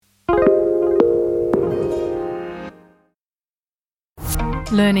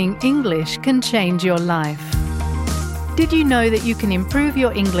Learning English can change your life. Did you know that you can improve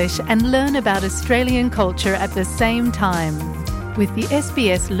your English and learn about Australian culture at the same time? With the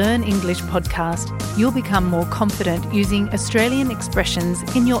SBS Learn English podcast, you'll become more confident using Australian expressions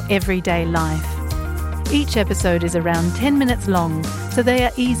in your everyday life. Each episode is around 10 minutes long, so they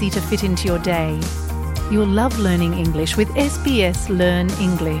are easy to fit into your day. You'll love learning English with SBS Learn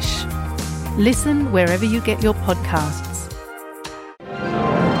English. Listen wherever you get your podcasts.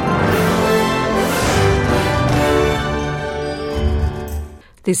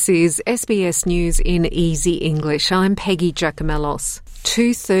 This is SBS News in Easy English. I'm Peggy Giacomellos.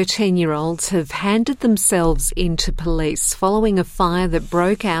 Two 13-year-olds have handed themselves into police following a fire that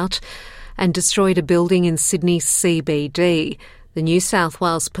broke out and destroyed a building in Sydney CBD. The New South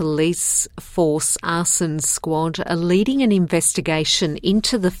Wales Police Force Arson Squad are leading an investigation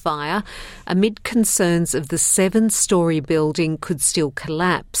into the fire amid concerns of the 7-storey building could still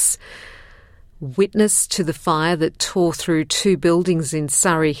collapse. Witness to the fire that tore through 2 buildings in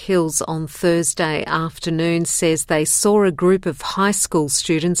Surrey Hills on Thursday afternoon says they saw a group of high school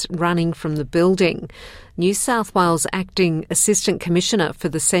students running from the building. New South Wales Acting Assistant Commissioner for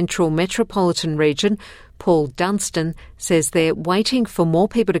the Central Metropolitan Region, Paul Dunstan, says they're waiting for more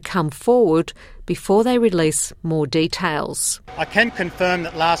people to come forward before they release more details. I can confirm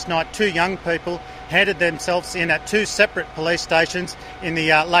that last night 2 young people handed themselves in at 2 separate police stations in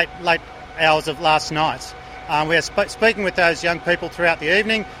the late hours of last night. We are speaking with those young people throughout the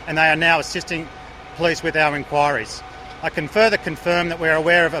evening, and they are now assisting police with our inquiries. I can further confirm that we are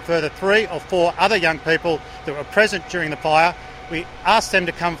aware of a further 3 or 4 other young people that were present during the fire. We asked them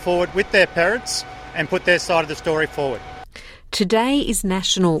to come forward with their parents and put their side of the story forward. Today is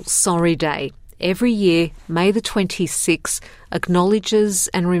National Sorry Day. Every year, May the 26th acknowledges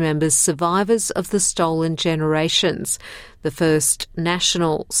and remembers survivors of the stolen generations. The first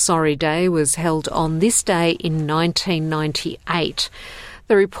National Sorry Day was held on this day in 1998.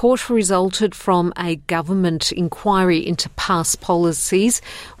 The report resulted from a government inquiry into past policies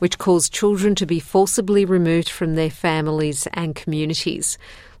which caused children to be forcibly removed from their families and communities.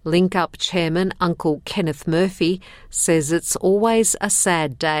 Link Up Chairman Uncle Kenneth Murphy says it's always a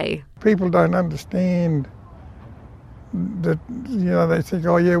sad day. People don't understand that, they think,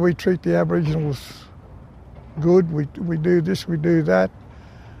 oh yeah, we treat the Aboriginals good, we do this, we do that,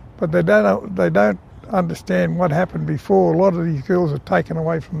 but they don't understand what happened before. A lot of these girls are taken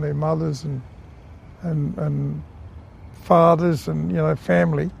away from their mothers and fathers and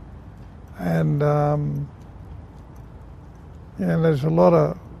family, and there's a lot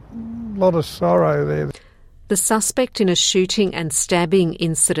of sorrow there. The suspect in a shooting and stabbing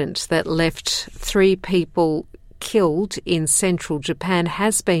incident that left 3 people killed in central Japan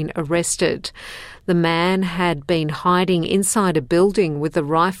has been arrested. The man had been hiding inside a building with a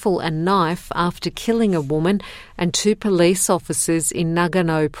rifle and knife after killing a woman and 2 police officers in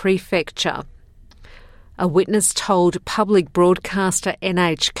Nagano Prefecture. A witness told public broadcaster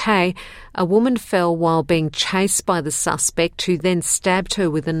NHK a woman fell while being chased by the suspect, who then stabbed her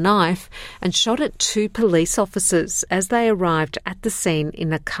with a knife and shot at 2 police officers as they arrived at the scene in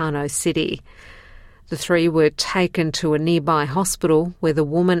Nakano City. The 3 were taken to a nearby hospital where the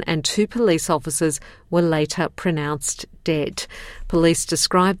woman and 2 police officers were later pronounced dead. Police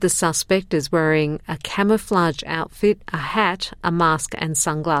described the suspect as wearing a camouflage outfit, a hat, a mask and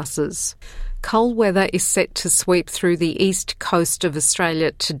sunglasses. Cold weather is set to sweep through the east coast of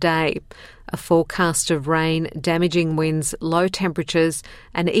Australia today. A forecast of rain, damaging winds, low temperatures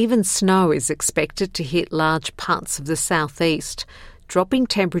and even snow is expected to hit large parts of the southeast. Dropping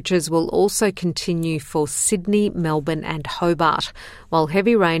temperatures will also continue for Sydney, Melbourne and Hobart, while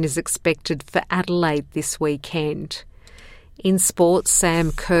heavy rain is expected for Adelaide this weekend. In sport,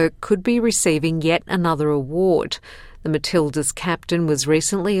 Sam Kerr could be receiving yet another award. The Matildas captain was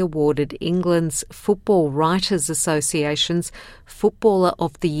recently awarded England's Football Writers Association's Footballer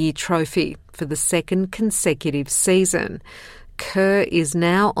of the Year trophy for the 2nd consecutive season. Kerr is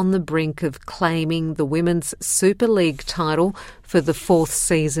now on the brink of claiming the Women's Super League title for the 4th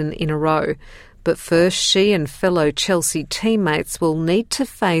season in a row. But first, she and fellow Chelsea teammates will need to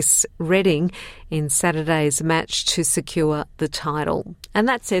face Reading in Saturday's match to secure the title. And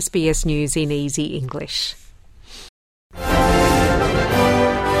that's SBS News in Easy English.